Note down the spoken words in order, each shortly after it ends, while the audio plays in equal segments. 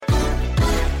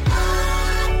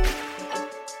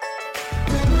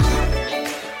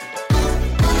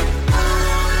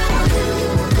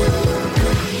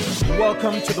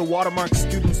Welcome to the Watermark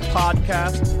Students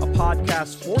Podcast, a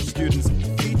podcast for students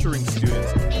featuring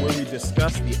students where we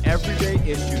discuss the everyday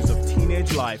issues of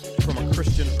teenage life from a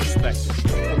Christian perspective.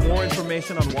 For more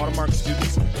information on Watermark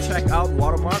students, check out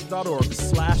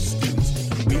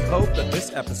watermark.org/students. We hope that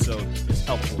this episode is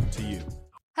helpful to you.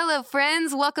 Hello,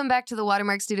 friends. Welcome back to the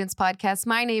Watermark Students Podcast.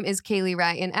 My name is Kaylee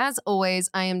Wright, and as always,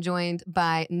 I am joined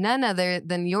by none other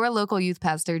than your local youth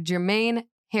pastor, Jermaine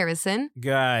Harrison.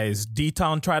 Guys,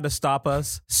 D-Town tried to stop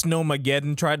us.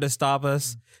 Snowmageddon tried to stop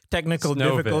us. Technical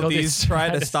difficulties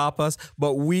tried to stop us,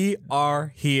 but we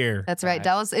are here. That's right.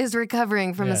 Dallas is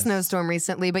recovering from the snowstorm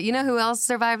recently, but you know who else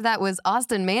survived that was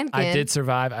Austin Mankin. I did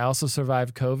survive. I also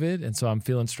survived COVID, and so I'm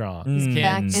feeling strong. Back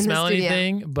Can't in the smell studio.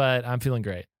 anything, but I'm feeling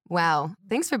great. Wow.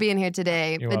 Thanks for being here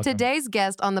today. You're welcome. Today's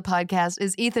guest on the podcast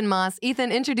is Ethan Moss. Ethan,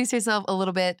 introduce yourself a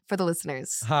little bit for the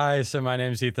listeners. Hi, so my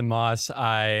name is Ethan Moss.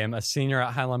 I am a senior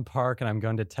at Highland Park, and I'm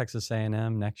going to Texas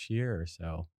A&M next year.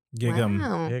 So Gig 'em.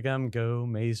 Wow. big go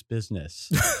Maze business.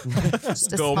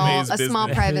 Just a Go small, Maze a small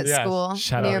business. private Yes. school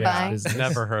Shout out, nearby. yeah.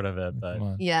 Never heard of it, but Come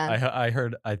on. Yeah.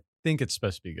 I think it's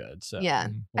supposed to be good. So Yeah.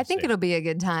 Mm, I think see. it'll be a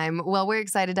good time. Well, we're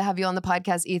excited to have you on the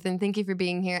podcast, Ethan. Thank you for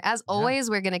being here. As always,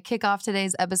 we're going to kick off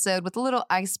today's episode with a little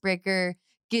icebreaker,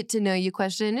 get to know you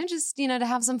question, and just, to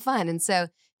have some fun. And so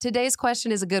today's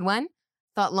question is a good one.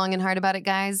 Thought long and hard about it,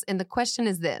 guys. And the question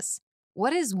is this: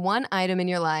 what is one item in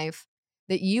your life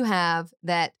that you have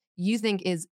that you think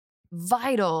is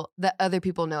vital that other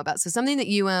people know about? So something that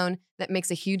you own that makes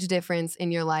a huge difference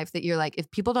in your life that you're like, if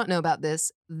people don't know about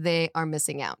this, they are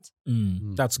missing out.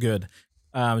 That's good.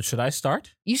 Should I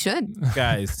start? You should.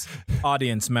 Guys,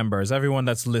 audience members, everyone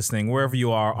that's listening, wherever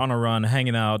you are, on a run,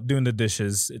 hanging out, doing the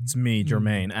dishes, it's me,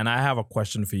 Jermaine, and I have a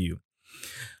question for you.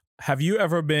 Have you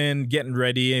ever been getting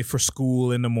ready for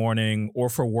school in the morning or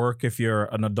for work if you're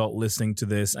an adult listening to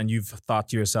this and you've thought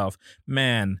to yourself,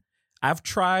 man, I've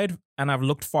tried and I've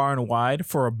looked far and wide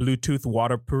for a Bluetooth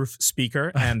waterproof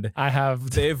speaker and I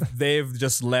have. they've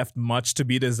just left much to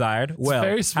be desired. It's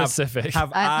very specific.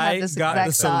 Have I've I had this got the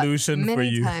exact thought solution for many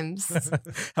you? times.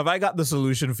 Have I got the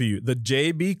solution for you? The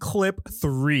JB Clip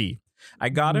 3. I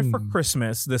got it for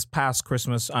Christmas, this past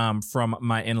Christmas, from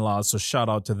my in-laws, so shout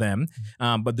out to them.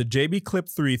 But the JB Clip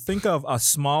 3, think of a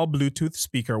small Bluetooth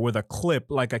speaker with a clip,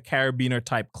 like a carabiner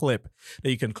type clip that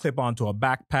you can clip onto a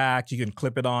backpack. You can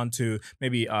clip it onto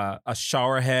maybe a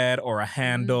shower head or a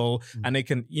handle, and they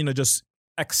can, just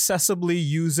accessibly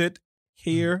use it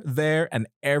here, there, and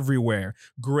everywhere.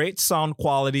 Great sound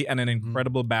quality and an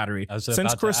incredible battery. I was Since about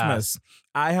to Christmas,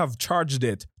 I have charged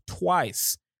it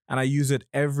twice. And I use it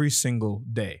every single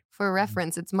day. For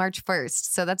reference, it's March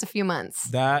 1st, so that's a few months.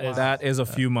 That is a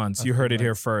few months. You heard it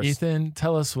here first. Ethan,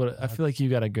 tell us what. I feel like you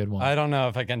got a good one. I don't know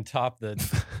if I can top the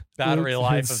battery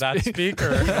life of that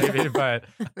speaker, maybe, but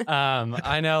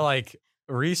I know like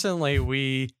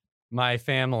recently my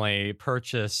family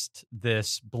purchased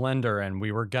this blender and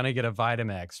we were going to get a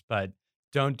Vitamix, but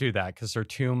don't do that because they're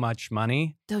too much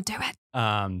money. Don't do it.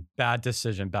 Bad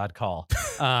decision, bad call.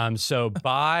 So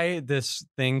buy this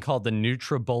thing called the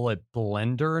NutriBullet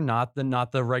blender, not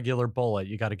the regular bullet.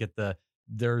 You got to get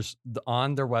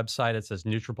on their website, it says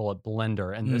NutriBullet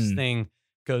blender. And this thing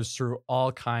goes through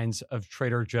all kinds of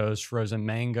Trader Joe's frozen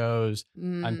mangoes.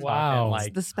 I'm Wow. talking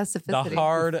like The specificity. the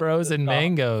hard Frozen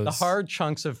mangoes. the hard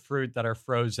chunks of fruit that are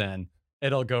frozen.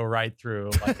 It'll go right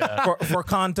through like a For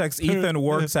context, Ethan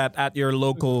works at your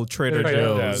local Trader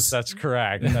Joe's. That's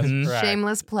correct. That's correct.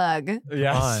 Shameless plug.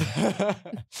 Yes.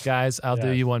 Guys, I'll do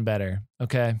Yeah. you one better.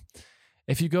 Okay.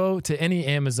 If you go to any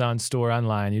Amazon store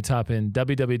online, you type in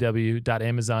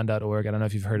www.amazon.org. I don't know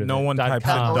if you've heard of No it. one types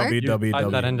 .com. in You type that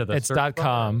www. into the It's search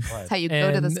 .com. bar. That's how you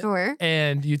go to the store.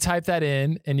 And you type that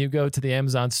in and you go to the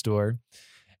Amazon store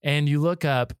and you look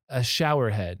up a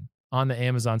shower head on the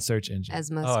Amazon search engine. As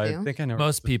most Oh, do. I think I know where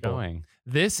Most this is people. going.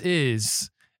 This is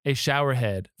a shower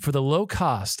head for the low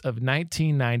cost of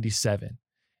 $19.97.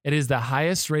 It is the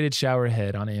highest rated shower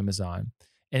head on Amazon,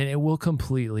 and it will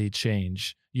completely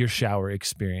change your shower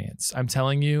experience. I'm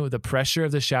telling you, the pressure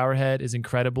of the shower head is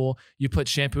incredible. You put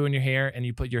shampoo in your hair and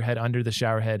you put your head under the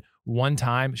shower head one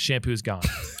time, shampoo's gone.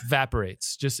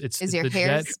 Evaporates. Is your the hair,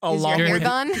 jet- is Along your hair with-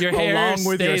 gone? Your hair Along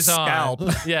with your stays on. scalp.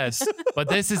 Yes. But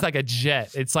this is like a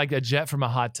jet. It's like a jet from a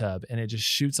hot tub, and it just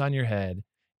shoots on your head.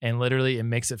 and literally it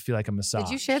makes it feel like a massage.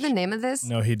 Did you share the name of this?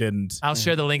 No, he didn't. I'll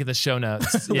share the link in the show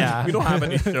notes. Yeah. We don't have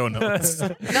any show notes.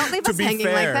 Don't leave us hanging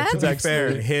like that. To be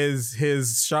fair,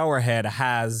 his shower head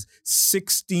has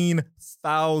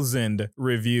 16,000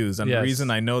 reviews, and the Yes. reason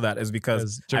I know that is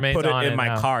because I Jermaine's put it on in it my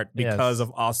now. cart because Yes.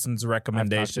 of Austin's I've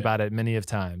recommendation. talked about it many of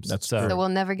times. That's so. true. So we'll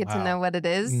never get to Wow. know what it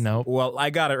is. Nope. Well, I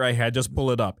got it right here. I just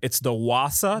pull it up. It's the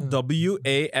WASA,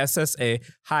 WASSA,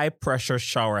 high pressure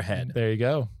shower head. There you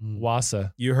go. Mm.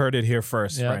 Wasa. You heard it here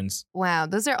first, Yeah. friends. Wow,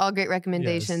 those are all great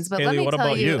recommendations. Yes. But Haley, let me what tell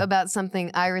about you you? about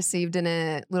something I received in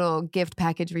a little gift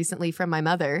package recently from my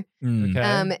mother. Mm.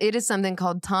 Okay. It is something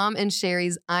called Tom and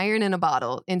Sherry's Iron in a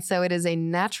Bottle. And so it is a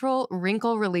natural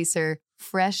wrinkle releaser,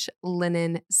 fresh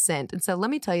linen scent. And so let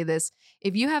me tell you this.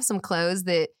 If you have some clothes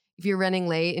that if you're running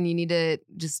late and you need to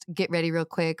just get ready real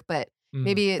quick, but Mm.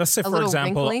 maybe it's Let's say, a for little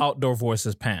example, wrinkly. Outdoor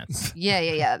Voices pants.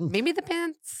 Yeah. Maybe the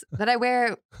pants that I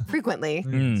wear frequently.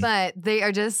 Mm. But they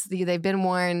are just they've been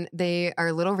worn. They are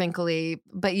a little wrinkly,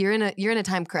 but you're in a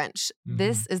time crunch. Mhm.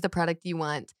 This is the product you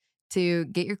want to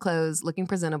get your clothes looking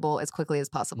presentable as quickly as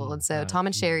possible. And so right. Tom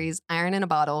and Sherry's Iron in a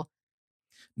Bottle.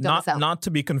 Don't miss out. Not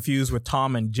to be confused with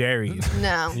Tom and Jerry's.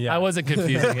 No. I wasn't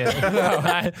confusing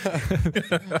it.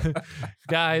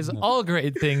 Guys, all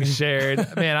great things shared.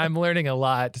 Man, I'm learning a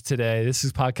lot today.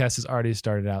 Podcast has already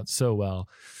started out so well.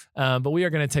 But we are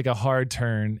going to take a hard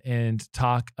turn and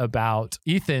talk about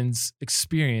Ethan's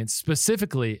experience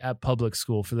specifically at public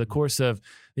school. For the course of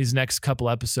these next couple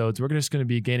episodes, we're just going to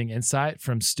be gaining insight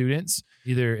from students,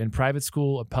 either in private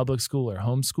school, or public school, or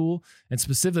homeschool. And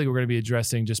specifically, we're going to be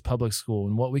addressing just public school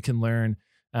and what we can learn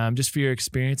just for your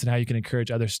experience and how you can encourage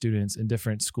other students in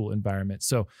different school environments.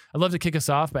 So I'd love to kick us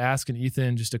off by asking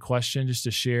Ethan just a question, just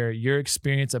to share your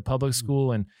experience at public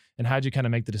school and how'd you kind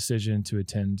of make the decision to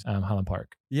attend Highland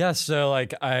Park? Yeah, so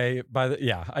like I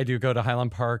do go to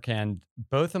Highland Park, and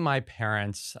both of my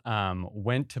parents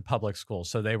went to public school,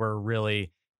 so they were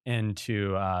really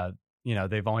into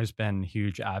they've always been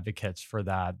huge advocates for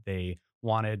that. They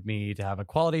wanted me to have a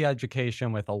quality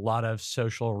education with a lot of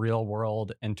social, real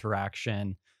world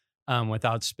interaction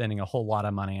without spending a whole lot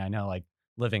of money. I know like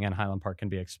living in Highland Park can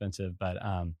be expensive, but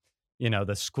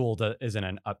the school isn't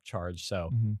an upcharge, so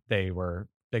they were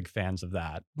big fans of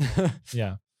that.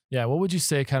 Yeah. What would you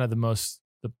say kind of the most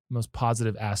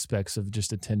positive aspects of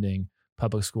just attending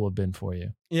public school have been for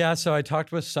you? Yeah, so I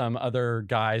talked with some other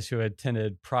guys who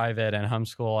attended private and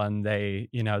homeschool, and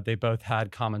they both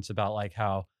had comments about like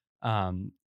how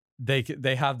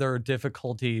they have their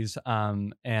difficulties,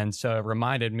 and so it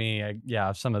reminded me,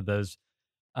 of some of those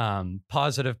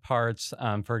positive parts.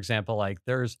 For example, like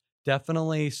there's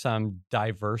definitely some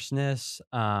diverseness.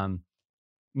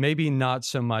 Maybe not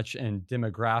so much in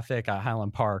demographic at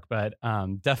Highland Park, but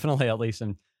definitely at least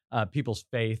in people's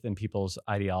faith and people's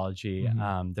ideology.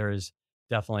 Mhm. There is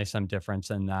definitely some difference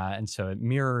in that, and so it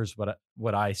mirrors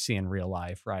what I see in real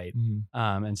life, right?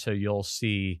 And so you'll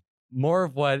see more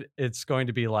of what it's going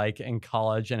to be like in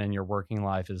college and in your working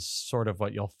life is sort of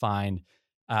what you'll find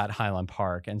at Highland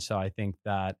Park, and so I think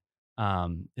that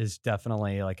is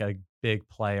definitely like a big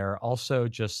player. Also,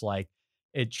 just like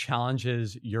it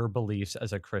challenges your beliefs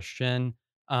as a Christian.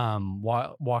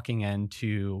 Walking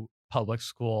into public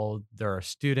school, there are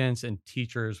students and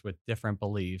teachers with different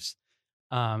beliefs.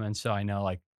 And so I know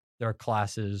like there are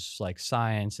classes like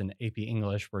science and AP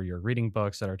English where you're reading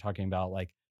books that are talking about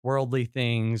like worldly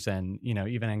things. And,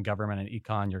 even in government and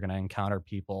econ, you're going to encounter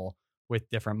people with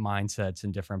different mindsets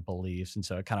and different beliefs. And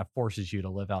so it kind of forces you to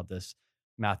live out this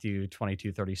Matthew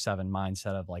 22:37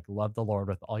 mindset of like, love the Lord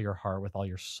with all your heart, with all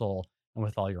your soul, and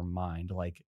with all your mind,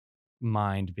 like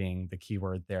mind being the key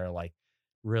word there, like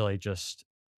really just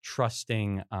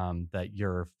trusting that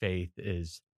your faith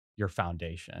is your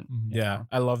foundation. Yeah,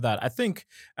 I love that. I think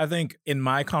in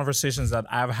my conversations that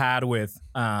I've had with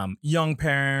young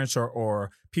parents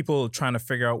or people trying to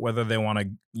figure out whether they want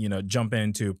to, jump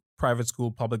into private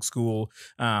school, public school,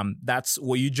 that's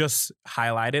what you just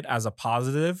highlighted as a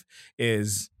positive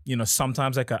is,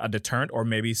 sometimes like a deterrent or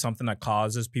maybe something that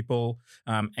causes people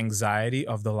anxiety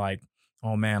of the like,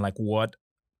 oh man, like what,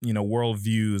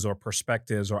 worldviews or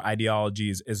perspectives or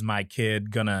ideologies is my kid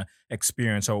gonna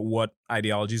experience, or what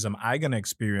ideologies am I gonna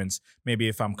experience? Maybe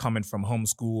if I'm coming from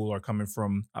homeschool or coming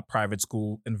from a private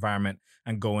school environment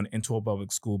and going into a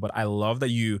public school. But I love that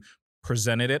you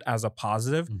presented it as a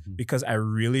positive because I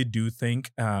really do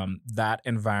think that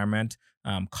environment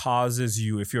causes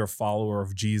you, if you're a follower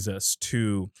of Jesus,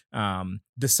 to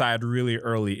decide really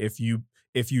early if you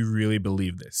really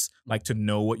believe this, like to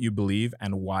know what you believe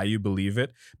and why you believe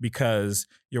it, because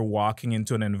you're walking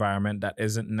into an environment that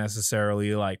isn't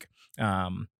necessarily like,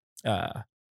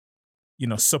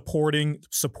 supporting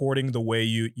the way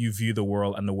you view the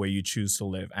world and the way you choose to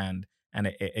live, and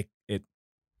it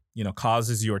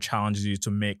causes you or challenges you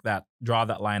to draw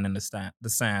that line in the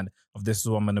sand of this is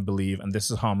what I'm going to believe and this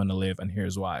is how I'm going to live and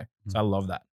here's why. So I love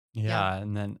that. Yeah,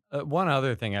 and then one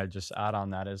other thing I'd just add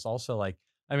on that is also like,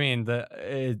 I mean,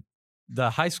 the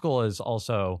high school is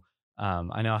also,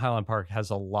 I know Highland Park has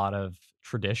a lot of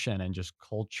tradition and just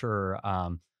culture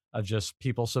of just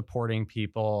people supporting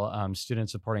people,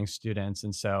 students supporting students,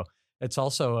 and so it's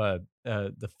also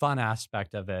the fun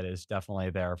aspect of it is definitely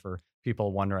there for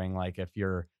people wondering, like, if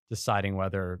you're deciding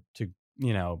whether to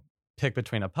pick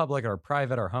between a public or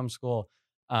private or homeschool.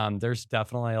 There's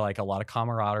definitely like a lot of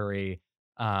camaraderie,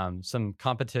 some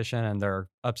competition, and there are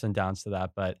ups and downs to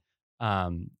that, but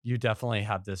you definitely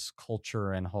have this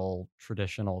culture and whole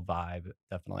traditional vibe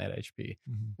definitely at HP.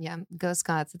 Yeah, go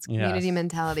Scots. It's community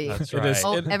mentality. That's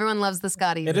right. Everyone loves the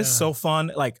Scotties. It is so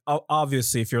fun. Like,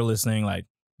 obviously, if you're listening, like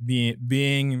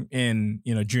being in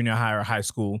junior high or high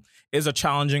school is a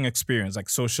challenging experience, like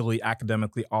socially,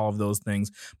 academically, all of those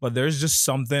things. But there's just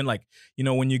something like,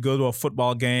 when you go to a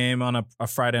football game on a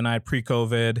Friday night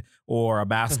pre-COVID, or a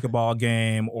basketball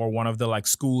game, or one of the like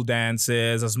school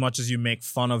dances, as much as you make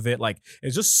fun of it, like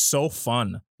it's just so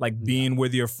fun, like being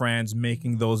with your friends,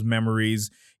 making those memories,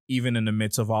 even in the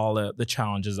midst of all the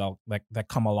challenges that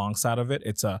come alongside of it.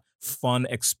 It's a fun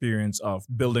experience of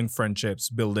building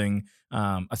friendships, building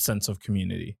a sense of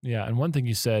community. Yeah. And one thing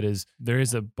you said is there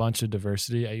is a bunch of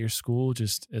diversity at your school,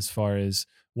 just as far as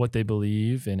what they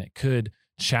believe, and it could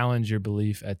challenge your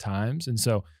belief at times. And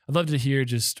so I'd love to hear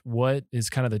just what is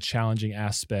kind of the challenging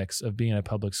aspects of being in a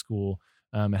public school,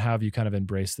 and how have you kind of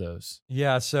embraced those?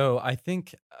 Yeah, so I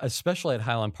think especially at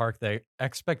Highland Park, the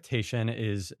expectation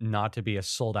is not to be a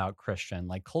sold out Christian.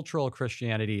 Like, cultural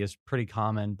Christianity is pretty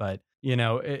common, but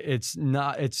it's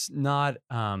not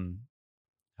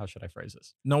how should I phrase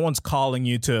this? No one's calling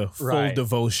you to full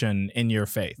devotion in your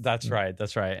faith. That's right.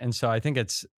 And so I think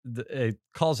it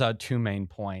calls out two main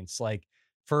points. Like,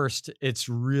 first, it's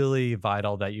really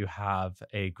vital that you have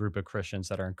a group of Christians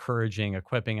that are encouraging,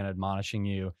 equipping, and admonishing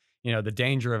you. The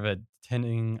danger of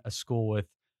attending a school with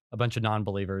a bunch of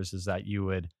non-believers is that you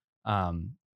would,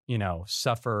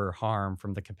 suffer harm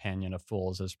from the companion of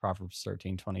fools, as Proverbs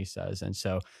 13:20 says. And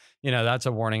so, that's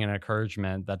a warning and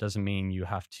encouragement. That doesn't mean you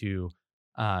have to,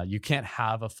 you can't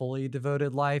have a fully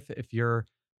devoted life if you're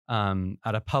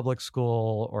at a public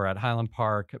school or at Highland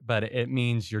Park, but it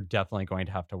means you're definitely going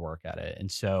to have to work at it.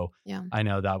 And so I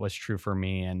know that was true for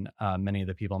me and many of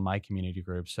the people in my community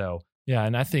group. So yeah,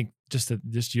 and I think just to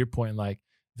your point, like,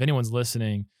 if anyone's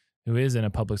listening who is in a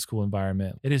public school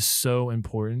environment, it is so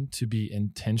important to be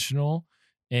intentional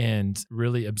and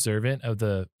really observant of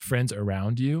the friends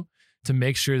around you to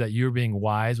make sure that you're being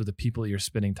wise with the people that you're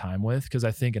spending time with. Because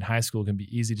I think in high school it can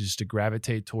be easy just to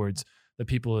gravitate towards the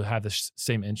people who have the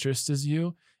same interests as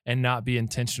you and not be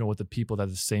intentional with the people that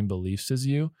have the same beliefs as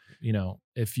you.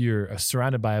 If you're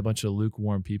surrounded by a bunch of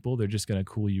lukewarm people, they're just going to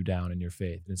cool you down in your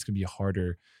faith, and it's going to be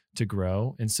harder to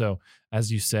grow. And so,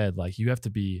 as you said, like, you have to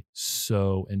be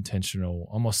so intentional,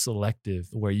 almost selective,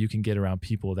 where you can get around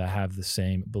people that have the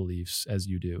same beliefs as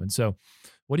you do. And so,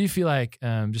 what do you feel like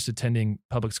just attending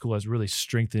public school has really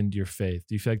strengthened your faith?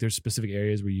 Do you feel like there's specific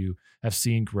areas where you have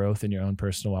seen growth in your own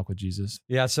personal walk with Jesus?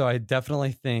 Yeah, so I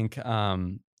definitely think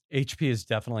HP is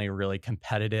definitely really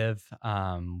competitive,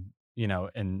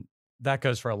 and that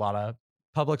goes for a lot of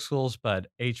public schools, but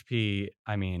HP,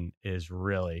 I mean, is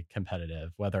really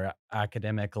competitive, whether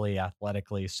academically,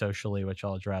 athletically, socially, which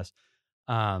I'll address.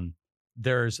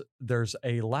 There's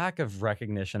a lack of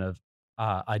recognition of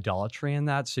idolatry in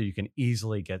that, so you can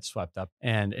easily get swept up,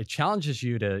 and it challenges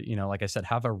you to, like I said,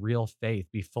 have a real faith,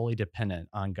 be fully dependent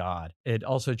on God. It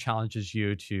also challenges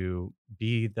you to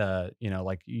be the,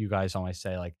 like you guys always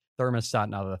say, like, thermostat,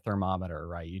 not the thermometer,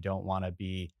 right? You don't want to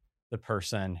be the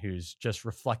person who's just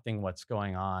reflecting what's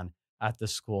going on at the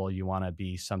school. You want to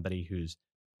be somebody who's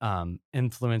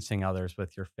influencing others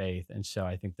with your faith. And so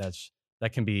I think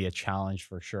that can be a challenge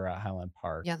for sure at Highland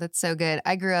Park. Yeah, that's so good.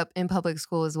 I grew up in public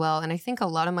school as well. And I think a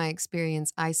lot of my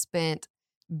experience I spent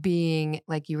being,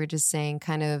 like you were just saying,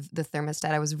 kind of the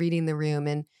thermostat. I was reading the room.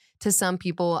 And to some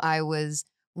people, I was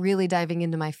really diving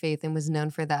into my faith and was known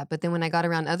for that. But then when I got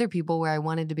around other people where I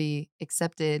wanted to be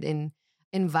accepted and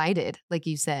invited, like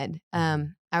you said, I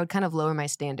would kind of lower my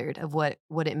standard of what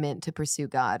it meant to pursue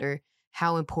God or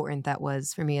how important that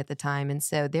was for me at the time. And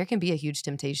so there can be a huge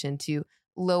temptation to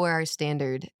lower our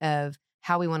standard of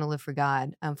how we want to live for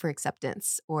God, for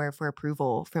acceptance or for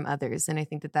approval from others. And I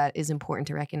think that is important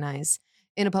to recognize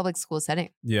in a public school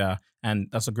setting. Yeah. And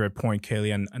that's a great point,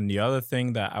 Kaylee. And the other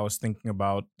thing that I was thinking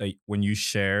about, that when you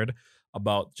shared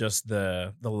about just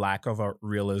the lack of a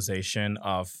realization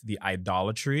of the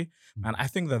idolatry. And I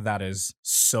think that is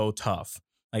so tough.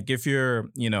 Like if you're,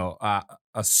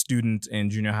 a student in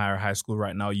junior high or high school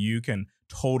right now, you can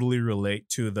totally relate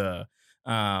to the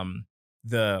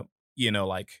the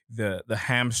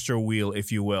hamster wheel,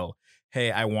 if you will.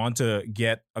 Hey, I want to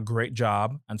get a great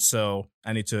job, and so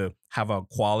I need to have a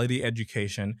quality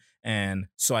education, and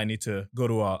so I need to go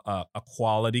to a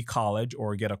quality college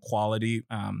or get a quality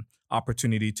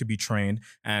opportunity to be trained,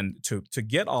 and to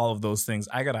get all of those things,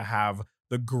 I gotta have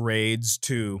the grades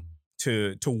to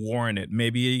warrant it.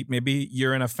 Maybe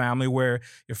you're in a family where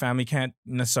your family can't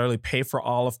necessarily pay for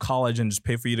all of college and just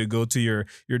pay for you to go to your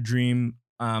dream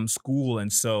school,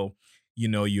 and so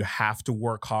you have to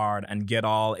work hard and get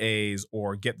all A's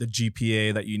or get the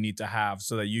GPA that you need to have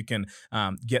so that you can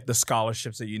get the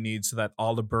scholarships that you need, so that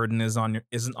all the burden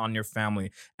isn't on your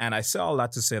family. And I say all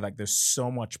that to say, like, there's so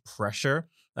much pressure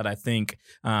that I think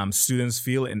students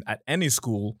feel at any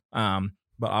school.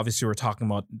 But obviously we're talking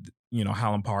about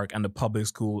Highland Park and the public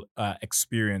school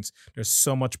experience. There's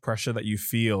so much pressure that you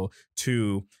feel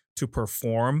to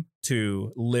perform,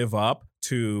 to live up,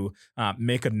 to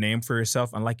make a name for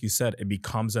yourself. And like you said, it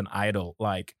becomes an idol.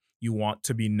 Like, you want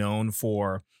to be known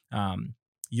for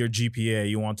your GPA,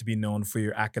 you want to be known for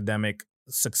your academic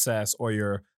success, or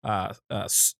your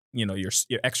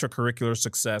extracurricular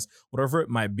success, whatever it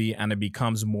might be, and it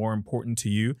becomes more important to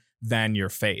you than your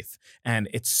faith. And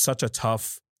it's such a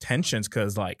tough tension,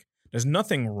 because like, there's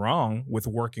nothing wrong with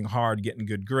working hard, getting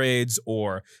good grades,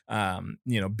 or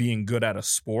being good at a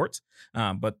sport.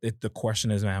 But the question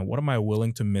is, man, what am I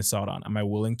willing to miss out on? Am I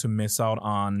willing to miss out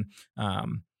on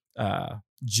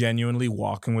genuinely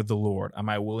walking with the Lord? Am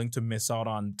I willing to miss out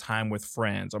on time with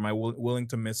friends? Am I willing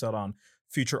to miss out on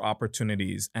future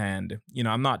opportunities? And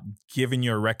I'm not giving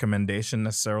you a recommendation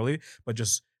necessarily, but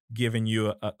just giving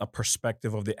you a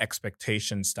perspective of the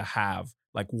expectations to have,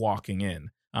 like, walking in.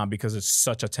 Because it's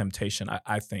such a temptation,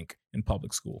 I think, in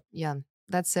public school. Yeah,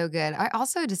 that's so good. I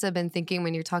also just have been thinking,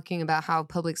 when you're talking about how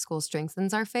public school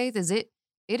strengthens our faith, it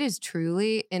is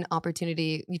truly an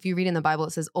opportunity. If you read in the Bible,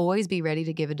 it says, always be ready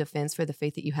to give a defense for the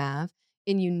faith that you have.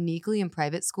 And uniquely in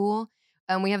private school,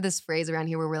 we have this phrase around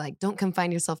here where we're like, don't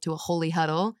confine yourself to a holy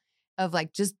huddle, of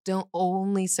like, just don't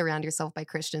only surround yourself by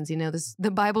Christians.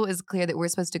 The Bible is clear that we're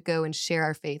supposed to go and share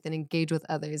our faith and engage with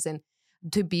others, and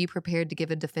to be prepared to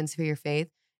give a defense for your faith.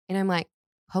 And I'm like,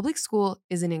 public school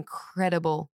is an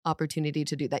incredible opportunity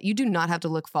to do that. You do not have to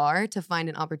look far to find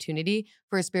an opportunity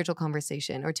for a spiritual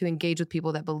conversation or to engage with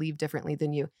people that believe differently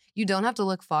than you. You don't have to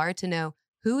look far to know,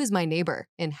 who is my neighbor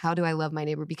and how do I love my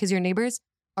neighbor? Because your neighbors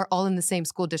are all in the same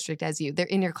school district as you. They're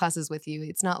in your classes with you.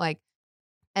 It's not like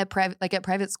at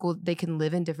private school, they can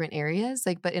live in different areas.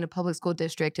 But in a public school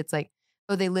district, it's like,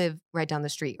 oh, they live right down the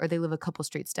street, or they live a couple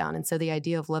streets down. And so the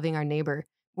idea of loving our neighbor,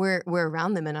 we're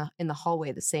around them in the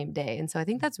hallway the same day. And so I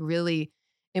think that's really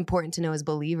important to know as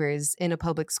believers in a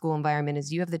public school environment,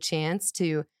 is you have the chance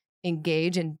to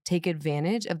engage and take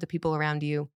advantage of the people around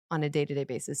you on a day-to-day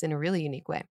basis in a really unique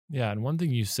way. Yeah. And one thing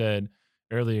you said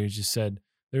earlier is, you said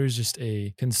there is just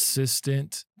a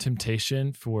consistent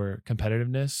temptation for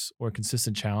competitiveness, or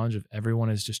consistent challenge of everyone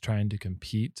is just trying to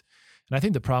compete. And I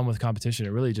think the problem with competition,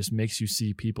 it really just makes you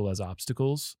see people as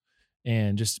obstacles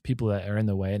and just people that are in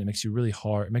the way. And it makes it really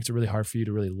hard for you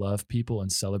to really love people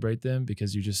and celebrate them,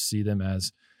 because you just see them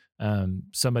as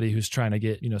somebody who's trying to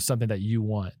get, something that you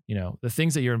want. The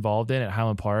things that you're involved in at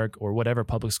Highland Park or whatever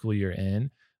public school you're in,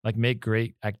 like, make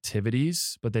great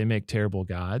activities, but they make terrible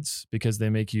gods, because they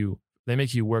make you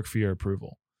work for your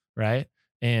approval, right?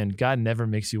 And God never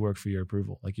makes you work for your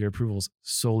approval. Like, your approval is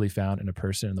solely found in a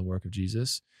person and the work of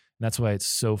Jesus. And that's why it's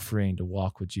so freeing to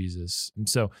walk with Jesus. And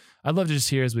so I'd love to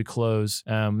just hear, as we close,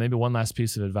 maybe one last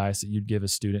piece of advice that you'd give a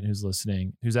student who's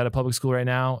listening, who's at a public school right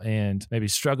now and maybe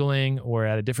struggling, or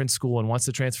at a different school and wants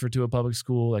to transfer to a public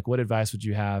school. Like, what advice would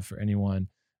you have for anyone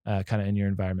kind of in your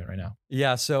environment right now?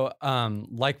 Yeah. So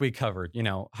like we covered,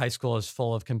 high school is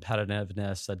full of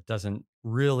competitiveness that doesn't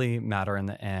really matter in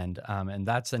the end. And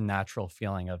that's a natural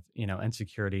feeling of,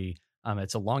 insecurity.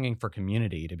 It's a longing for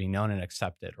community, to be known and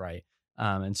accepted, right?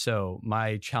 And so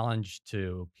my challenge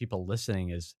to people listening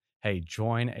is, hey,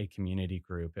 join a community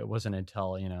group. It wasn't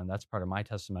until, and that's part of my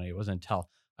testimony, it wasn't until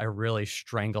I really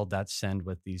strangled that sin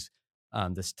with this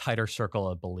tighter circle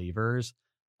of believers,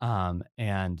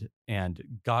 and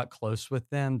got close with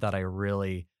them, that I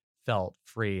really felt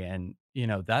free. And,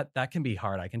 that can be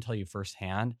hard. I can tell you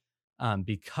firsthand,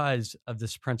 because of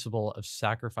this principle of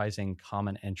sacrificing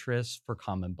common interests for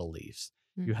common beliefs.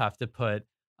 Mm. You have to put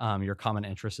your common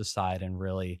interests aside and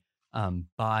really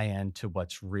buy into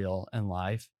what's real in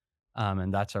life.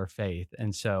 And that's our faith.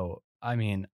 And so I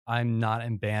mean, I'm not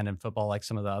in band and football like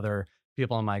some of the other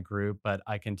people in my group, but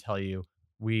I can tell you,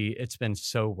 it's been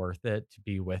so worth it to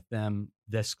be with them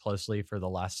this closely for the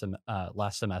last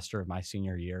semester of my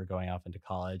senior year going off into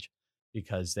college,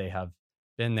 because they have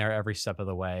been there every step of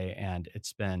the way, and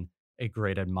it's been a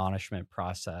great admonishment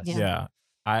process. Yeah.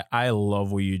 I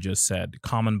love what you just said.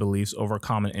 Common beliefs over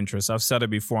common interests. I've said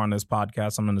it before on this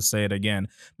podcast. I'm going to say it again.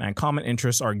 Man, common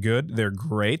interests are good. They're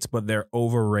great, but they're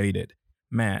overrated.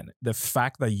 Man, the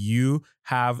fact that you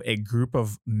have a group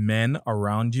of men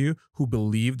around you who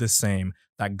believe the same,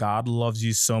 that God loves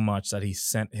you so much that he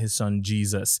sent his son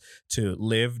Jesus to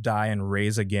live, die, and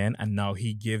raise again. And now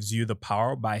he gives you the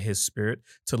power by his spirit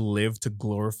to live, to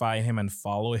glorify him and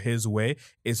follow his way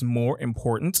is more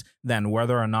important than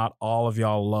whether or not all of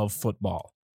y'all love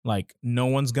football. Like, no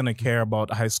one's going to care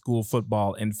about high school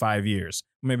football in 5 years,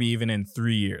 maybe even in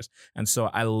 3 years. And so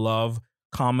I love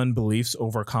common beliefs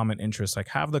over common interests. Like,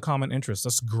 have the common interests.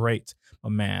 That's great.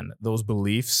 But man, those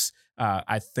beliefs,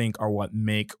 I think, are what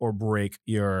make or break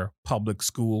your public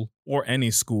school or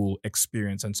any school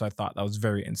experience. And so I thought that was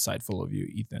very insightful of you,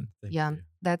 Ethan. Thank Yeah, you.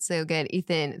 that's so good.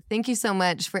 Ethan, thank you so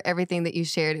much for everything that you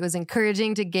shared. It was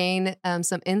encouraging to gain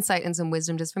some insight and some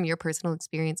wisdom just from your personal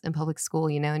experience in public school,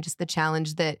 and just the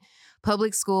challenge that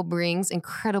public school brings,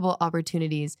 incredible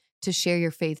opportunities to share your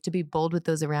faith, to be bold with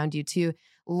those around you, to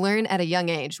learn at a young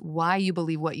age why you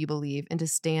believe what you believe, and to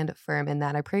stand firm in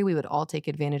that. I pray we would all take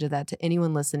advantage of that. To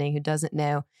anyone listening who doesn't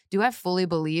know, do I fully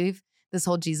believe this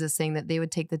whole Jesus thing, that they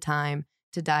would take the time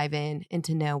to dive in and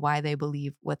to know why they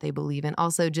believe what they believe. And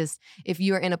also, just if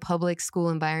you are in a public school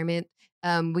environment,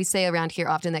 we say around here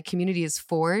often that community is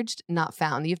forged, not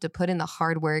found. You have to put in the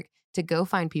hard work to go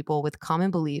find people with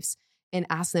common beliefs and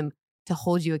ask them to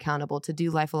hold you accountable, to do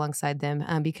life alongside them,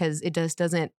 because it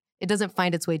doesn't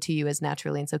find its way to you as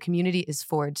naturally. And so community is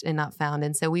forged and not found.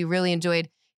 And so we really enjoyed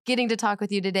getting to talk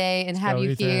with you today and have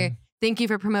you here. Thank you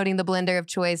for promoting the blender of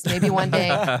choice. Maybe one day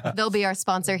they'll be our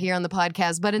sponsor here on the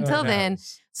podcast. But until then,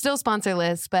 still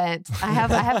sponsorless. But I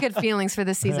have good feelings for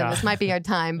this season. Yeah. This might be our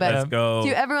time. But Let's go.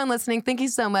 to everyone listening, thank you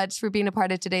so much for being a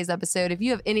part of today's episode. If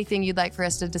you have anything you'd like for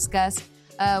us to discuss,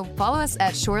 follow us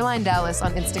at Shoreline Dallas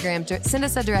on Instagram. Send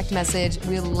us a direct message.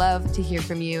 We'd love to hear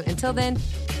from you. Until then,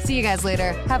 see you guys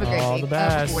later. Have a great All week the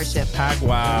best. of worship.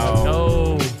 Wow.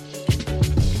 No.